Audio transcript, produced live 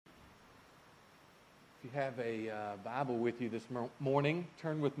If you have a Bible with you this morning,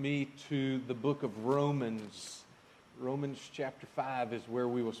 turn with me to the book of Romans. Romans chapter 5 is where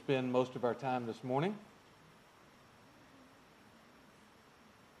we will spend most of our time this morning.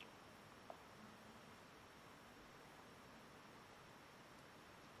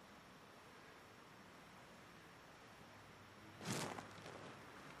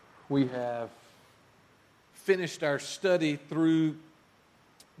 We have finished our study through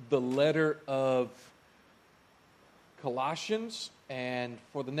the letter of Colossians, and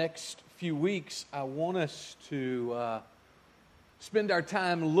for the next few weeks, I want us to spend our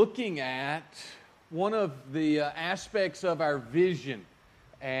time looking at one of the aspects of our vision,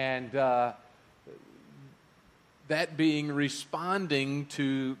 and that being responding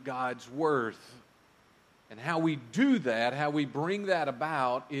to God's Word. And how we do that, how we bring that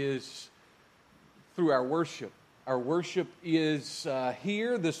about, is through our worship. Our worship is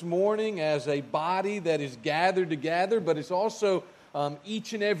here this morning as a body that is gathered together, but it's also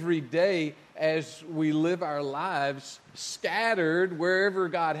each and every day as we live our lives scattered wherever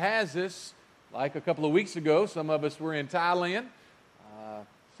God has us. Like a couple of weeks ago, some of us were in Thailand.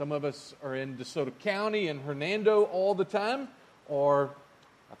 Some of us are in DeSoto County and Hernando all the time, or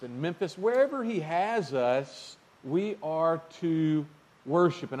up in Memphis. Wherever He has us, we are to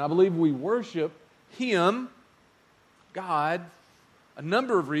worship. And I believe we worship Him, God, a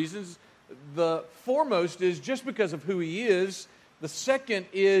number of reasons. The foremost is just because of who He is. The second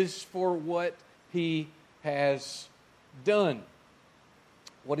is for what He has done,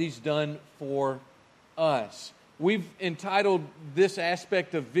 what He's done for us. We've entitled this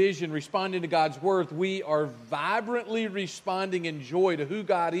aspect of vision, Responding to God's Word. We are vibrantly responding in joy to who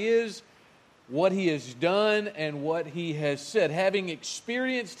God is, what He has done, and what He has said. Having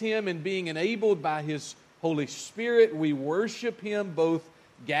experienced Him and being enabled by His Holy Spirit, we worship Him both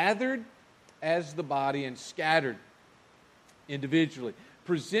gathered as the body and scattered individually.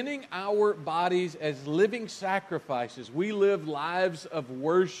 Presenting our bodies as living sacrifices, we live lives of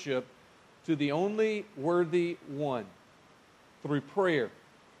worship to the only worthy one through prayer,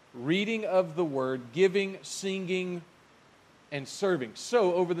 reading of the Word, giving, singing, and serving.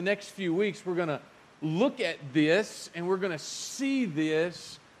 So over the next few weeks, we're going to look at this, and we're going to see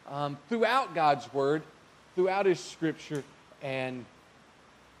this throughout God's Word, throughout His Scripture, and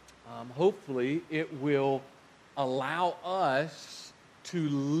hopefully it will allow us to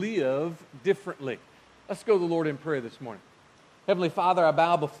live differently. Let's go to the Lord in prayer this morning. Heavenly Father, I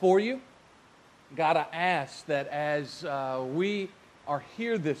bow before You. God, I ask that as we are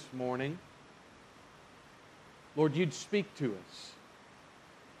here this morning, Lord, You'd speak to us.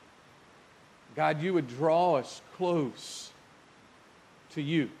 God, You would draw us close to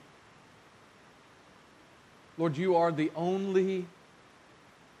You. Lord, You are the only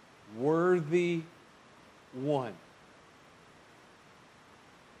worthy one.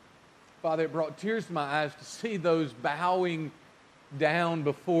 Father, it brought tears to my eyes to see those bowing down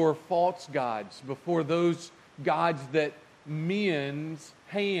before false gods, before those gods that men's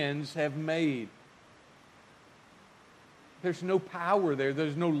hands have made. There's no power there.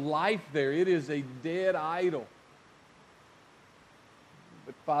 There's no life there. It is a dead idol.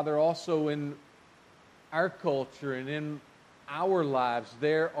 But Father, also in our culture and in our lives,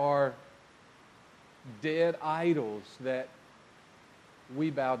 there are dead idols that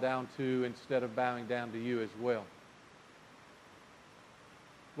we bow down to instead of bowing down to You as well.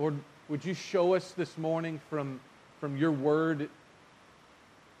 Lord, would You show us this morning from Your Word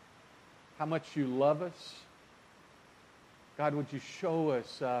how much You love us? God, would You show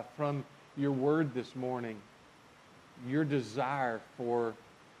us from Your Word this morning Your desire for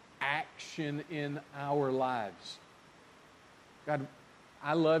action in our lives? God,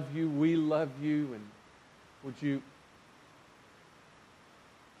 I love You, we love You, and would You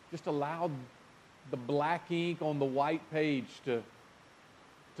just allow the black ink on the white page to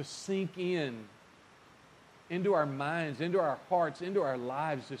sink into our minds, into our hearts, into our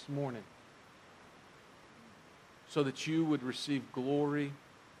lives this morning, so that You would receive glory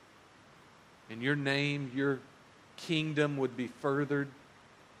and Your name, Your kingdom would be furthered.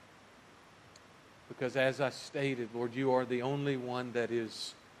 Because as I stated, Lord, You are the only one that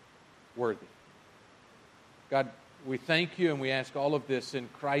is worthy. God, we thank You and we ask all of this in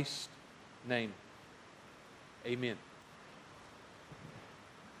Christ's name. Amen.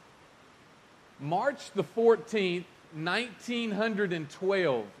 March the 14th,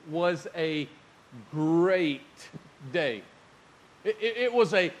 1912 was a great day. It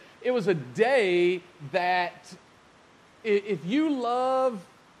was a day that, if you love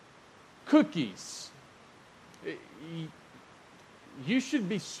cookies, you should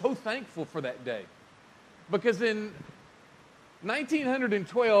be so thankful for that day. Because in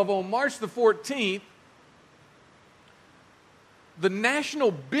 1912, on March the 14th, the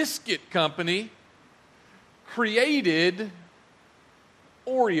National Biscuit Company created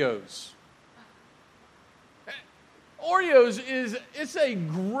Oreos. Oreos it's a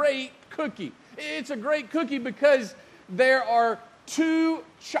great cookie. It's a great cookie because there are 2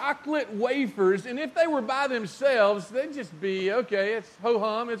 chocolate wafers, and if they were by themselves, they'd just be, okay, it's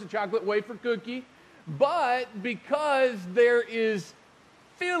ho-hum, it's a chocolate wafer cookie. But because there is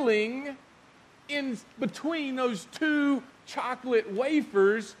filling in between those 2 chocolate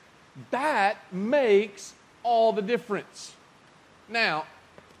wafers, that makes all the difference. Now,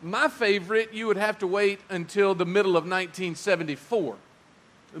 my favorite, you would have to wait until the middle of 1974.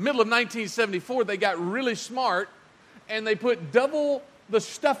 The middle of 1974, they got really smart, and they put double the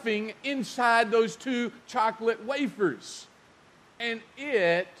stuffing inside those 2 chocolate wafers. And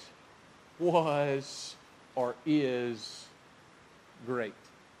it was, or is, great.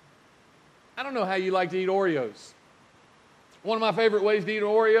 I don't know how you like to eat Oreos. One of my favorite ways to eat an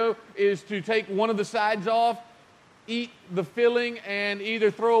Oreo is to take one of the sides off, eat the filling, and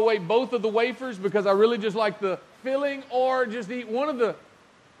either throw away both of the wafers because I really just like the filling, or just eat one of the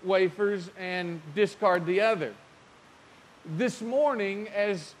wafers and discard the other. This morning,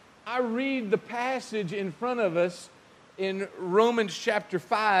 as I read the passage in front of us in Romans chapter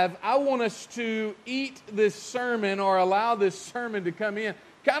 5, I want us to eat this sermon, or allow this sermon to come in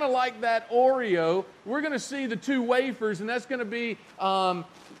kind of like that Oreo. We're going to see the 2 wafers, and that's going to be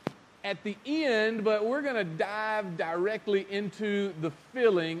at the end, but we're going to dive directly into the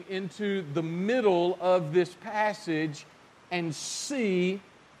filling, into the middle of this passage, and see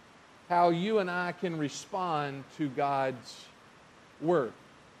how you and I can respond to God's Word.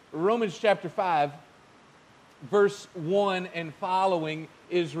 Romans chapter 5, verse 1 and following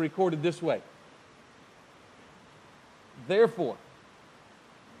is recorded this way. Therefore,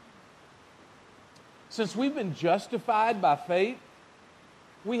 since we've been justified by faith,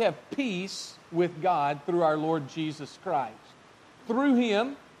 we have peace with God through our Lord Jesus Christ. Through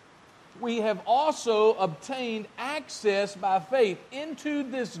Him, we have also obtained access by faith into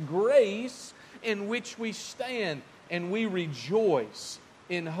this grace in which we stand, and we rejoice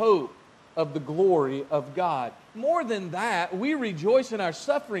in hope of the glory of God. More than that, we rejoice in our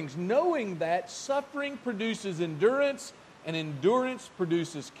sufferings, knowing that suffering produces endurance, and endurance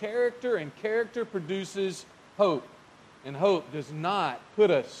produces character, and character produces hope. And hope does not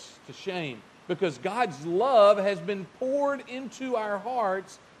put us to shame, because God's love has been poured into our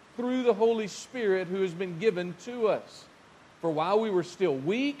hearts through the Holy Spirit who has been given to us. For while we were still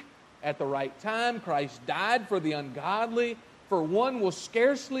weak, at the right time, Christ died for the ungodly. For one will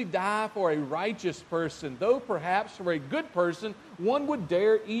scarcely die for a righteous person, though perhaps for a good person one would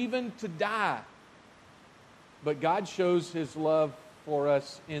dare even to die. But God shows His love for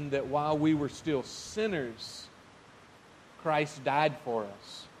us in that while we were still sinners, Christ died for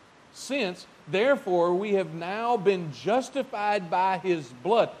us. Since, therefore, we have now been justified by His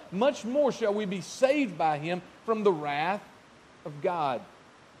blood, much more shall we be saved by Him from the wrath of God.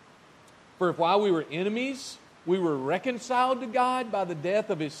 For if while we were enemies, we were reconciled to God by the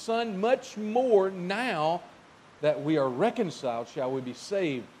death of His Son, much more now that we are reconciled shall we be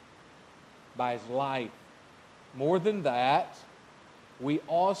saved by His life. More than that, we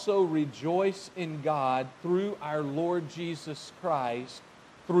also rejoice in God through our Lord Jesus Christ,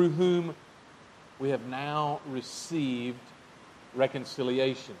 through whom we have now received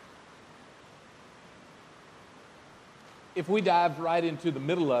reconciliation. If we dive right into the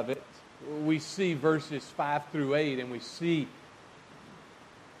middle of it, we see verses 5 through 8, and we see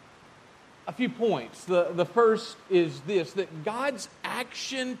a few points. The first is this, that God's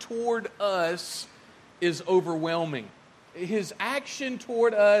action toward us is overwhelming. His action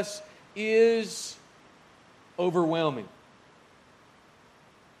toward us is overwhelming.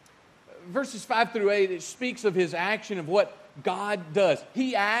 Verses 5 through 8, it speaks of His action, of what God does.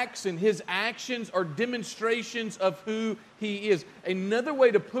 He acts, and His actions are demonstrations of who He is. Another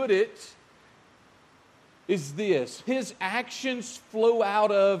way to put it is this: His actions flow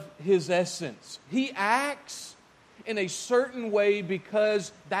out of His essence. He acts in a certain way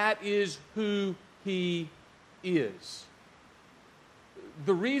because that is who He is.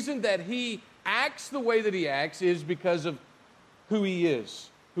 The reason that He acts the way that He acts is because of who He is,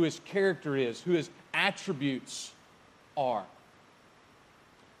 who His character is, who His attributes are.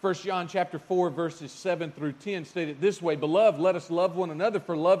 1 John chapter 4, verses 7 through 10 state it this way: Beloved, let us love one another,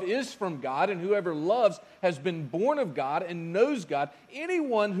 for love is from God, and whoever loves has been born of God and knows God.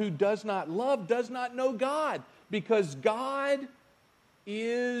 Anyone who does not love does not know God, because God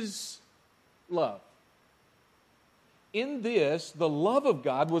is love. In this, the love of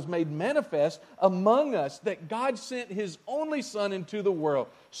God was made manifest among us, that God sent His only Son into the world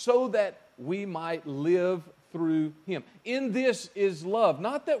so that we might live through Him. In this is love,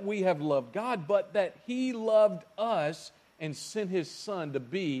 not that we have loved God, but that He loved us and sent His Son to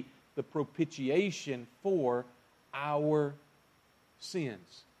be the propitiation for our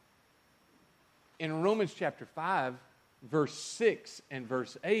sins. In Romans chapter 5, verse 6 and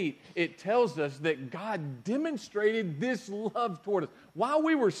verse 8, it tells us that God demonstrated this love toward us. While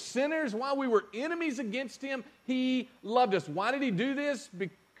we were sinners, while we were enemies against Him, He loved us. Why did He do this?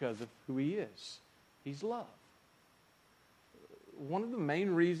 Because of who He is. He's love. One of the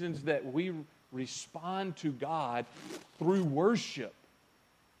main reasons that we respond to God through worship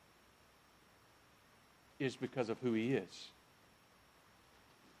is because of who He is.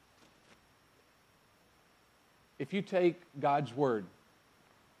 If you take God's Word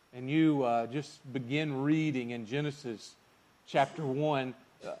and you just begin reading in Genesis chapter 1,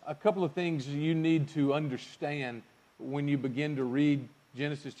 a couple of things you need to understand when you begin to read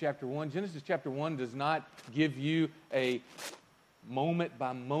Genesis chapter 1. Genesis chapter 1 does not give you a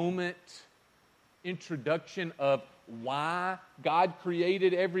moment-by-moment introduction of why God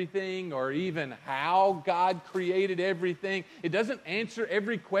created everything or even how God created everything. It doesn't answer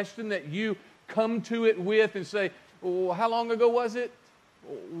every question that you come to it with and say, well, how long ago was it?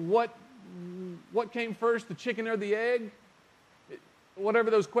 What came first, the chicken or the egg?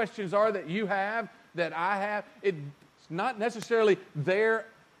 Whatever those questions are that you have, that I have, it's not necessarily their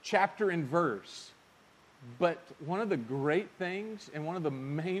chapter and verse. But one of the great things and one of the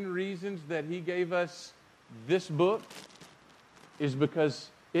main reasons that He gave us this book is because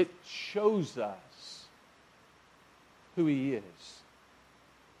it shows us who He is.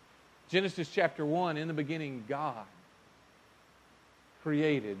 Genesis chapter 1, in the beginning, God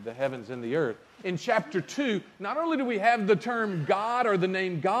created the heavens and the earth. In chapter 2, not only do we have the term God or the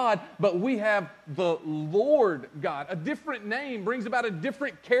name God, but we have the Lord God. A different name brings about a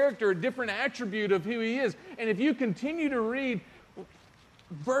different character, a different attribute of who He is. And if you continue to read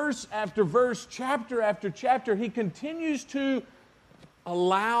verse after verse, chapter after chapter, He continues to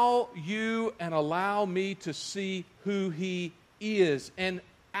allow you and allow me to see who He is. And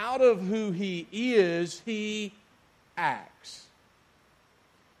out of who He is, He acts.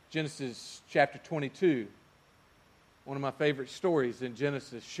 Genesis chapter 22, one of my favorite stories in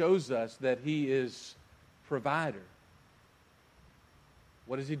Genesis, shows us that He is provider.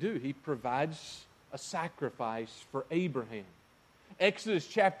 What does He do? He provides a sacrifice for Abraham. Exodus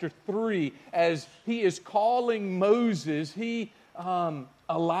chapter 3, as He is calling Moses, He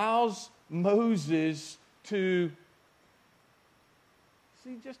allows Moses to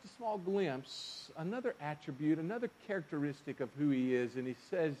see just a small glimpse, another attribute, another characteristic of who He is. And He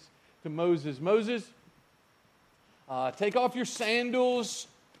says to Moses, Moses, take off your sandals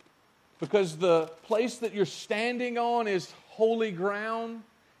because the place that you're standing on is holy ground.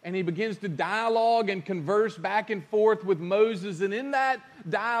 And He begins to dialogue and converse back and forth with Moses. And in that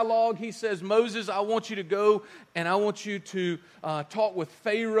dialogue, He says, Moses, I want you to go and I want you to talk with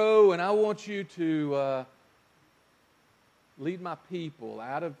Pharaoh, and I want you to lead my people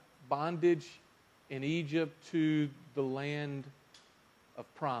out of bondage in Egypt to the land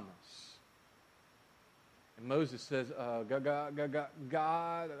of promise. And Moses says,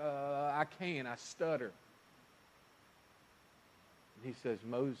 God, I can't, I stutter. And He says,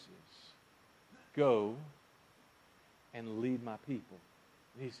 Moses, go and lead my people.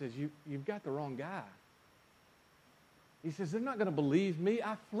 And He says, you've got the wrong guy. He says, they're not going to believe me.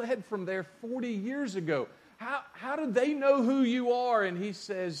 I fled from there 40 years ago. How do they know who you are? And He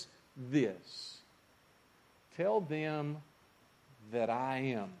says this, tell them that I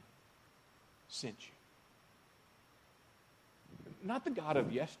am sent you. Not the God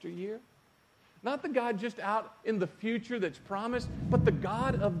of yesteryear, not the God just out in the future that's promised, but the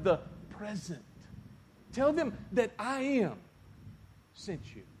God of the present. Tell them that I am sent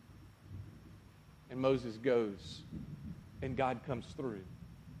you. And Moses goes, and God comes through.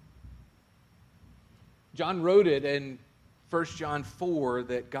 John wrote it in 1 John 4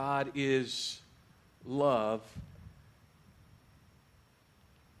 that God is love.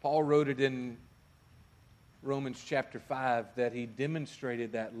 Paul wrote it in Romans chapter 5 that He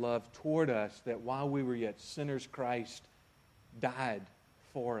demonstrated that love toward us, that while we were yet sinners, Christ died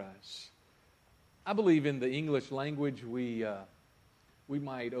for us. I believe in the English language we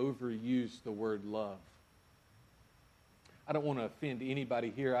might overuse the word love. I don't want to offend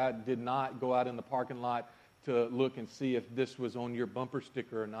anybody here. I did not go out in the parking lot to look and see if this was on your bumper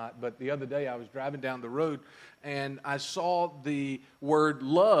sticker or not. But the other day I was driving down the road and I saw the word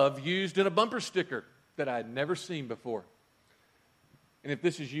love used in a bumper sticker that I had never seen before. And if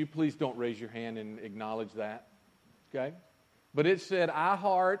this is you, please don't raise your hand and acknowledge that. Okay? But it said, I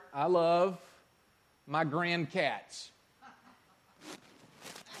love my grandcats.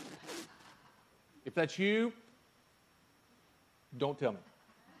 If that's you, don't tell me.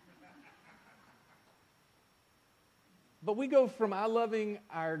 But we go from I loving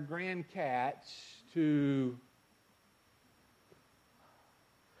our grandcats to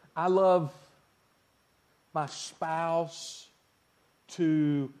I love my spouse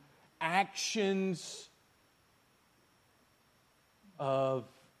to actions of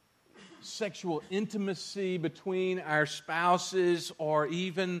sexual intimacy between our spouses, or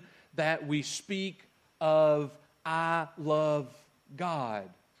even that we speak of I love God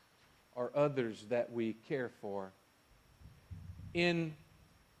or others that we care for. In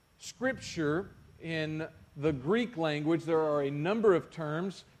Scripture, in the Greek language, there are a number of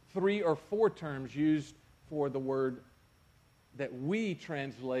terms, 3 or 4 terms used for the word that we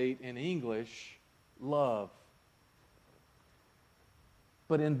translate in English, love.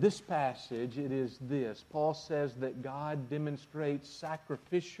 But in this passage, it is this. Paul says that God demonstrates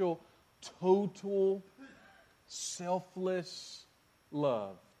sacrificial, total, selfless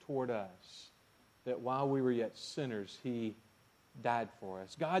love toward us. That while we were yet sinners, He died for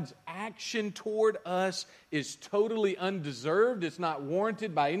us. God's action toward us is totally undeserved. It's not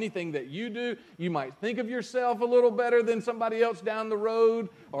warranted by anything that you do. You might think of yourself a little better than somebody else down the road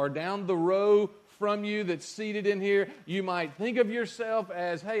or down the row from you that's seated in here. You might think of yourself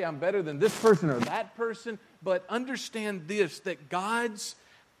as, hey, I'm better than this person or that person. But understand this, that God's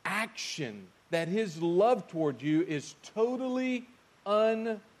action, that His love toward you is totally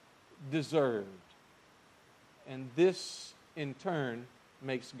undeserved. And this, in turn,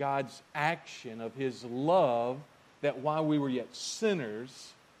 makes God's action of His love, that while we were yet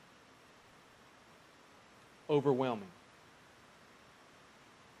sinners, overwhelming.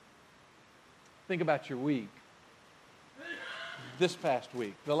 Think about your week. This past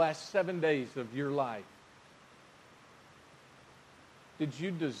week, the last 7 days of your life. Did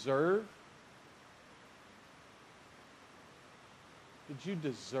you deserve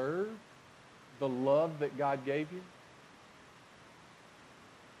the love that God gave you?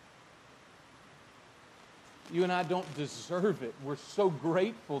 You and I don't deserve it. We're so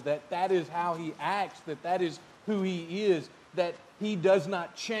grateful that that is how He acts, that that is who He is, that He does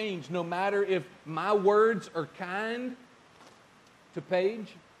not change, no matter if my words are kind to Paige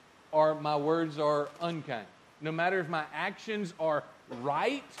or my words are unkind. No matter if my actions are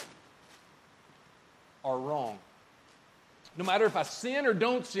right or wrong. No matter if I sin or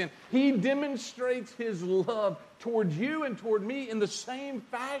don't sin, He demonstrates His love toward you and toward me in the same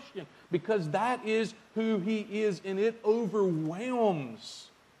fashion, because that is who He is, and it overwhelms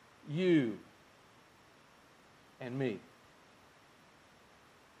you and me.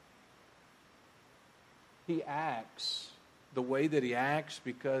 He acts the way that He acts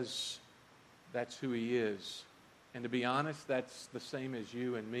because that's who He is. And to be honest, that's the same as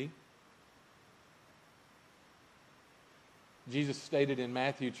you and me. Jesus stated in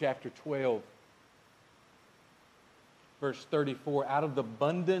Matthew chapter 12, verse 34, out of the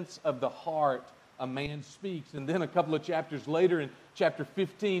abundance of the heart a man speaks. And then a couple of chapters later in chapter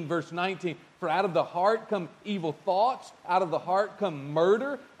 15, verse 19, for out of the heart come evil thoughts, out of the heart come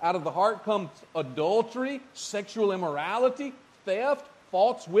murder, out of the heart comes adultery, sexual immorality, theft,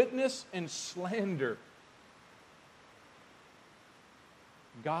 false witness, and slander.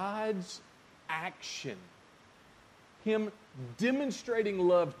 God's action, Him demonstrating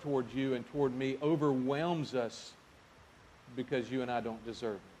love toward you and toward me, overwhelms us because you and I don't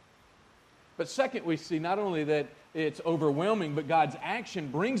deserve it. But second, we see not only that it's overwhelming, but God's action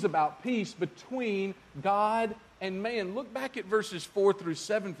brings about peace between God and man. Look back at verses 4 through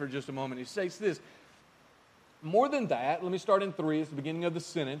 7 for just a moment. He says this, more than that, let me start in 3, it's the beginning of the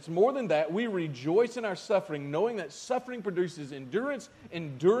sentence. More than that, we rejoice in our suffering, knowing that suffering produces endurance,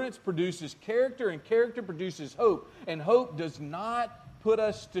 endurance produces character, and character produces hope. And hope does not put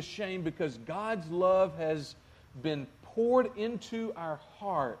us to shame, because God's love has been poured into our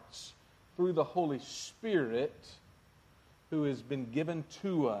hearts through the Holy Spirit who has been given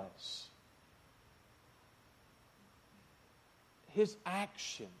to us. His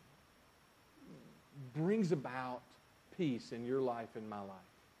action brings about peace in your life and my life.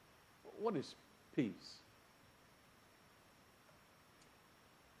 What is peace?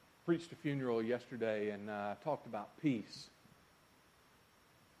 Preached a funeral yesterday and talked about peace.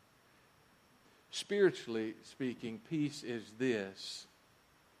 Spiritually speaking, peace is this.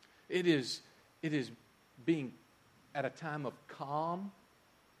 It is being at a time of calm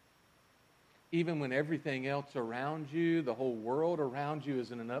even when everything else around you, the whole world around you,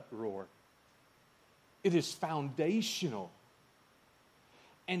 is in an uproar. It is foundational.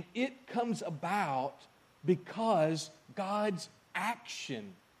 And it comes about because God's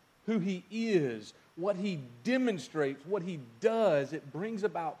action, who He is, what He demonstrates, what He does, it brings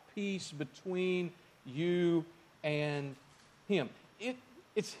about peace between you and Him.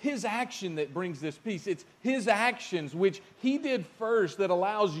 It's His action that brings this peace. It's His actions, which He did first, that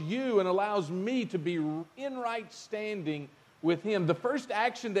allows you and allows me to be in right standing with Him. The first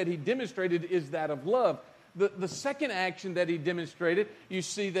action that He demonstrated is that of love. The second action that He demonstrated, you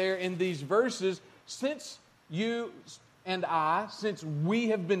see there in these verses, since you and I, since we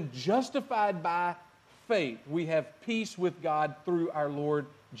have been justified by faith, we have peace with God through our Lord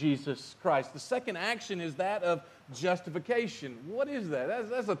Jesus Christ. The second action is that of justification. What is that?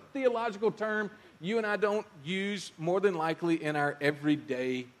 That's a theological term you and I don't use more than likely in our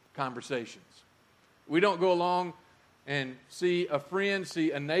everyday conversations. We don't go along and see a friend,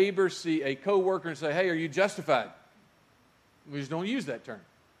 see a neighbor, see a coworker and say, hey, are you justified? We just don't use that term.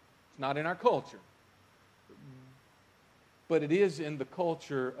 It's not in our culture. But it is in the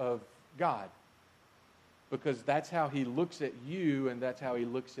culture of God, because that's how He looks at you and that's how He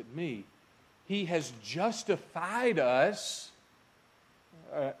looks at me. He has justified us.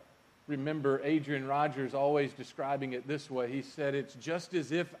 Remember Adrian Rogers always describing it this way. He said, it's just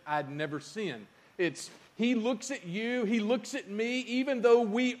as if I'd never sinned. He looks at you, He looks at me, even though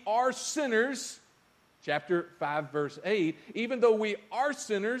we are sinners. Chapter 5, verse 8, even though we are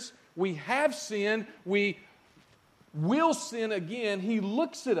sinners, we have sinned, we will sin again, He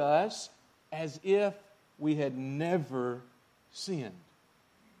looks at us as if we had never sinned.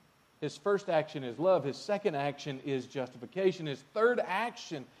 His first action is love. His second action is justification. His third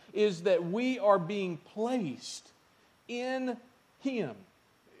action is that we are being placed in Him.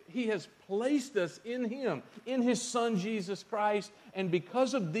 He has placed us in Him, in His Son Jesus Christ. And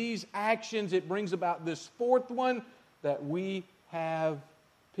because of these actions, it brings about this fourth one, that we have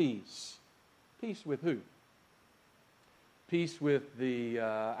peace. Peace with who? Peace with the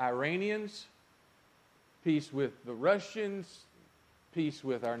Iranians, peace with the Russians, peace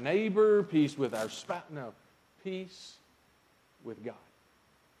with our neighbor, peace with our spouse. No, peace with God.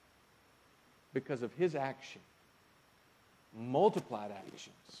 Because of His action, multiplied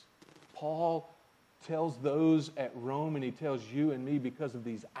actions. Paul tells those at Rome, and he tells you and me, because of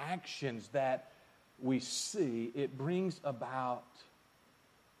these actions that we see, it brings about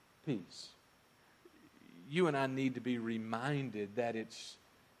peace. You and I need to be reminded that it's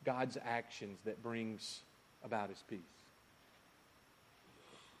God's actions that brings about His peace.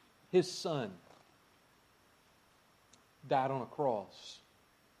 His Son died on a cross.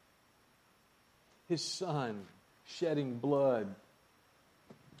 His Son shedding blood,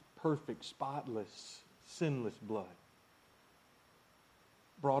 perfect, spotless, sinless blood,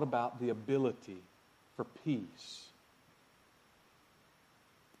 brought about the ability for peace.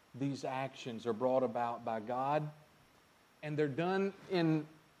 These actions are brought about by God, and they're done in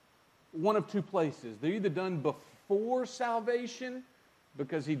one of two places. They're either done before salvation,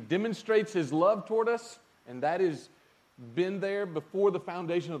 because He demonstrates His love toward us, and that has been there before the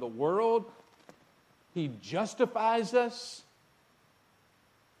foundation of the world. He justifies us.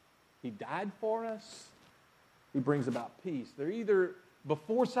 He died for us. He brings about peace. They're either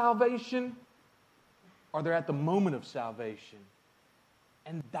before salvation or they're at the moment of salvation.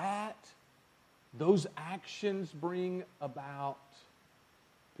 And those actions bring about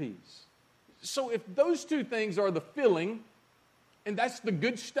peace. So if those two things are the filling, and that's the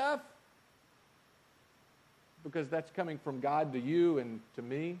good stuff, because that's coming from God to you and to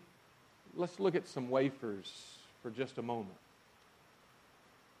me, let's look at some wafers for just a moment.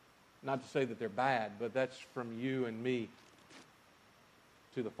 Not to say that they're bad, but that's from you and me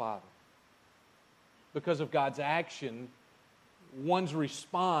to the Father. Because of God's action, one's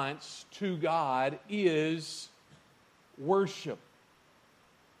response to God is worship.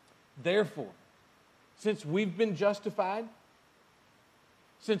 Therefore, since we've been justified,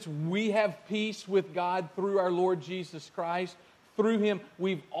 since we have peace with God through our Lord Jesus Christ, through Him,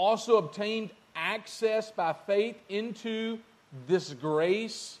 we've also obtained access by faith into this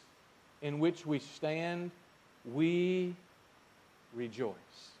grace in which we stand. We rejoice.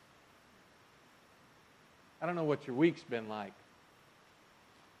 I don't know what your week's been like.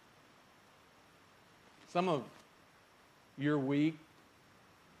 Some of your week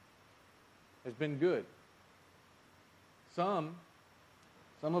has been good. Some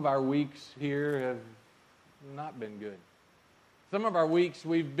of our weeks here have not been good. Some of our weeks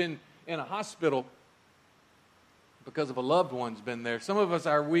we've been in a hospital because of a loved one's been there. Some of us,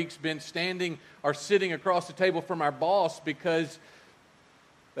 our week's been standing or sitting across the table from our boss because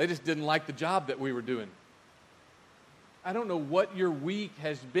they just didn't like the job that we were doing. I don't know what your week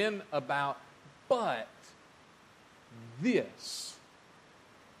has been about, but this,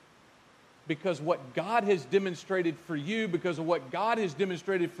 because what God has demonstrated for you, because of what God has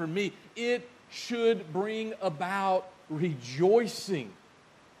demonstrated for me, it should bring about rejoicing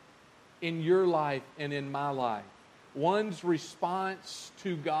in your life and in my life. One's response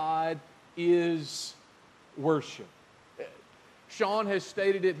to God is worship. Sean has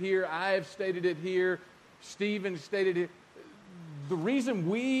stated it here. I have stated it here. Stephen stated it. The reason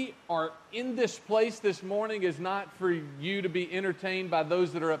we are in this place this morning is not for you to be entertained by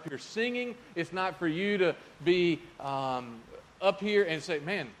those that are up here singing. It's not for you to be up here and say,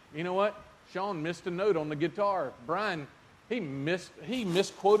 man, you know what? Sean missed a note on the guitar. Brian, he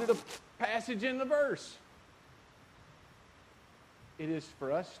misquoted a passage in the verse. It is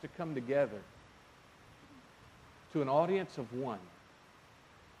for us to come together to an audience of one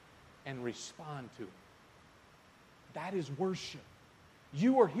and respond to it. That is worship.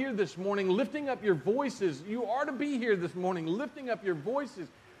 You are here this morning lifting up your voices. You are to be here this morning lifting up your voices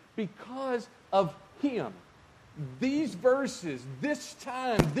because of Him. These verses, this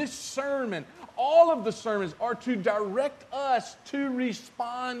time, this sermon, all of the sermons are to direct us to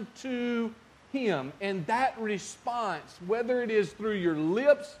respond to Him. And that response, whether it is through your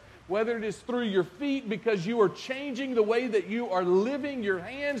lips, whether it is through your feet, because you are changing the way that you are living, your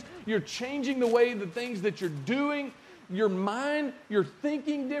hands, you're changing the way, the things that you're doing, your mind, you're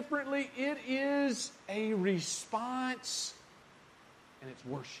thinking differently. It is a response, and it's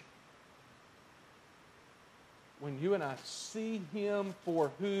worship. When you and I see Him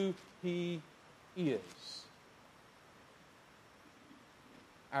for who He is,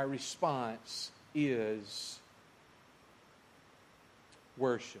 our response is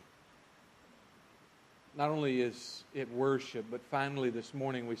worship. Not only is it worship, but finally this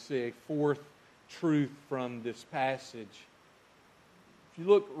morning we see a fourth truth from this passage. If you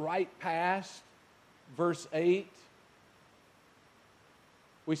look right past verse 8,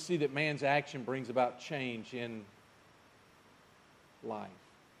 we see that man's action brings about change in life.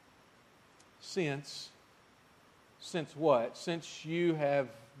 Since what? Since you have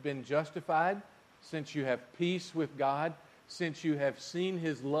been justified, since you have peace with God, since you have seen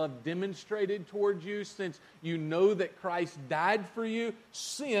His love demonstrated toward you, since you know that Christ died for you,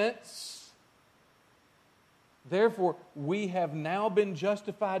 therefore, we have now been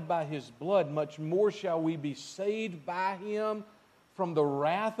justified by His blood, much more shall we be saved by Him from the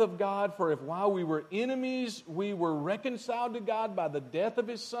wrath of God. For if while we were enemies, we were reconciled to God by the death of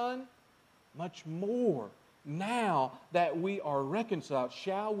His Son, much more, now that we are reconciled,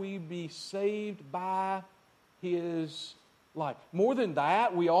 shall we be saved by His life. More than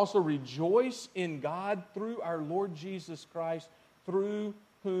that, we also rejoice in God through our Lord Jesus Christ, through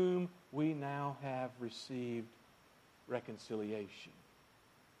whom we now have received reconciliation.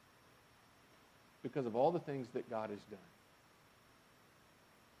 Because of all the things that God has done.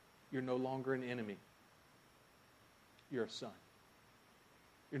 You're no longer an enemy. You're a son.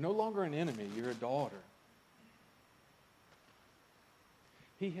 You're no longer an enemy. You're a daughter.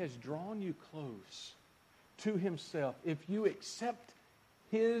 He has drawn you close to Himself if you accept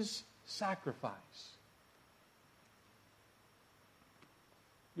His sacrifice.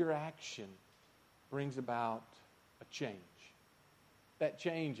 Your action brings about a change. That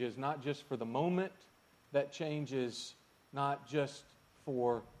change is not just for the moment. That change is not just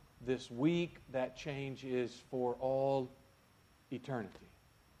for this week. That change is for all eternity.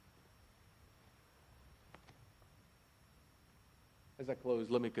 As I close,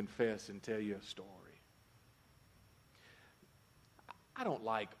 let me confess and tell you a story. I don't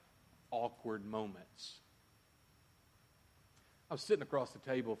like awkward moments. I was sitting across the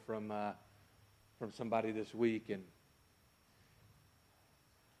table from somebody this week, and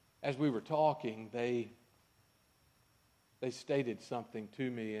as we were talking, they stated something to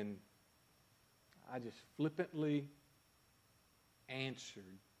me, and I just flippantly answered.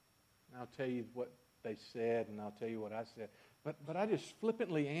 And I'll tell you what they said, and I'll tell you what I said. But I just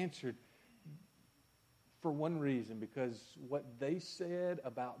flippantly answered for one reason, because what they said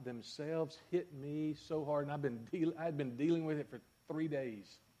about themselves hit me so hard, and I'd been dealing with it for 3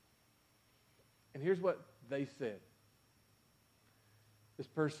 days. And here's what they said. This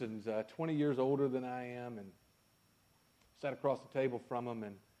person's 20 years older than I am, and sat across the table from them,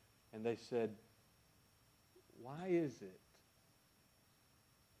 and they said, why is it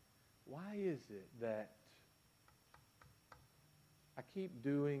that I keep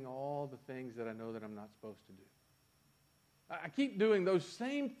doing all the things that I know that I'm not supposed to do? I keep doing those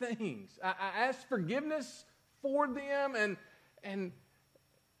same things. I ask forgiveness for them, and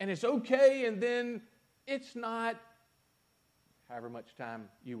it's okay, and then it's not however much time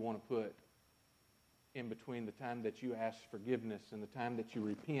you want to put in between the time that you ask forgiveness and the time that you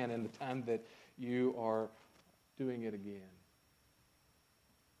repent and the time that you are doing it again.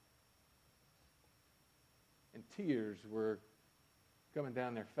 And tears were coming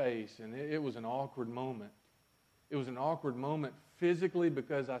down their face, and it was an awkward moment. It was an awkward moment physically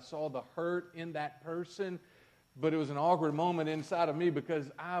because I saw the hurt in that person, but it was an awkward moment inside of me because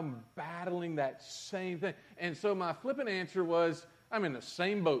I'm battling that same thing. And so my flippant answer was, I'm in the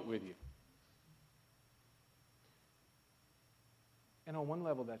same boat with you. And on one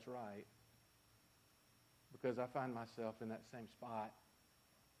level, that's right, because I find myself in that same spot.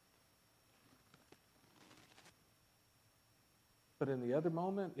 But in the other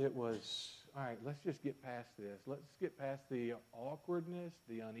moment, it was, all right, let's just get past this. Let's get past the awkwardness,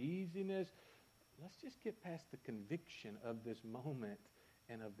 the uneasiness. Let's just get past the conviction of this moment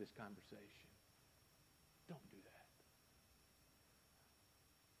and of this conversation. Don't do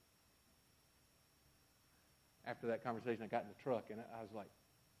that. After that conversation, I got in the truck, and I was like,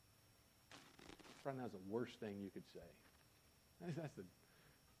 probably that's the worst thing you could say. That's the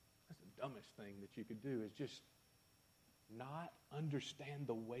dumbest thing that you could do, is just not understand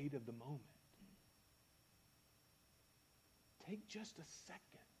the weight of the moment. Take just a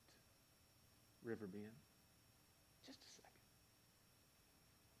second, Riverbend. Just a second.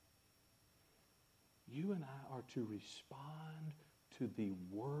 You and I are to respond to the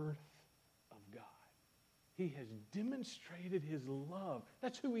worth of God. He has demonstrated his love.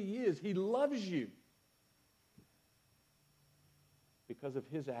 That's who he is. He loves you. Because of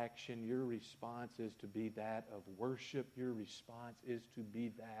his action, your response is to be that of worship. Your response is to be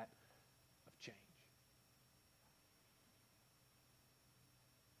that of change.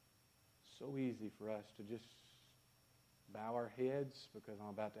 So easy for us to just bow our heads because I'm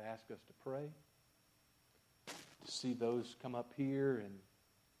about to ask us to pray. To see those come up here and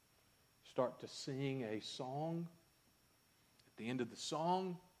start to sing a song. At the end of the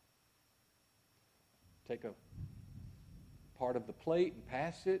song, take a part of the plate and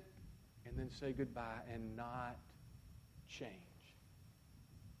pass it, and then say goodbye and not change.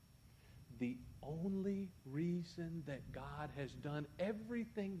 The only reason that God has done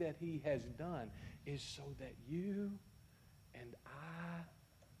everything that he has done is so that you and I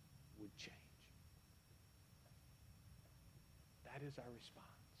would change. That is our response.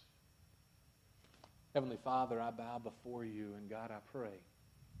 Heavenly Father, I bow before you, and God, I pray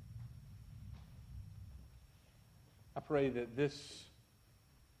that this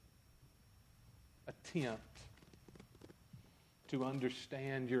attempt to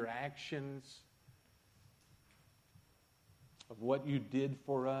understand your actions, of what you did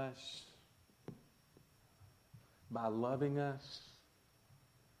for us by loving us,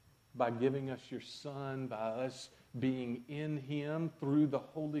 by giving us your Son, by us being in him through the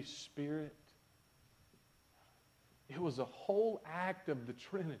Holy Spirit. It was a whole act of the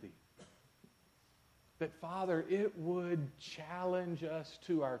Trinity. That, Father, it would challenge us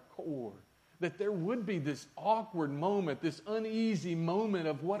to our core. That there would be this awkward moment, this uneasy moment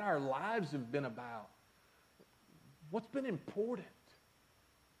of what our lives have been about. What's been important?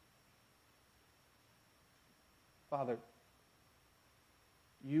 Father,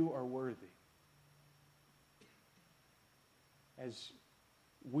 you are worthy. As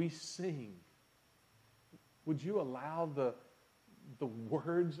we sing, would you allow the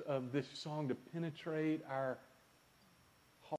words of this song to penetrate our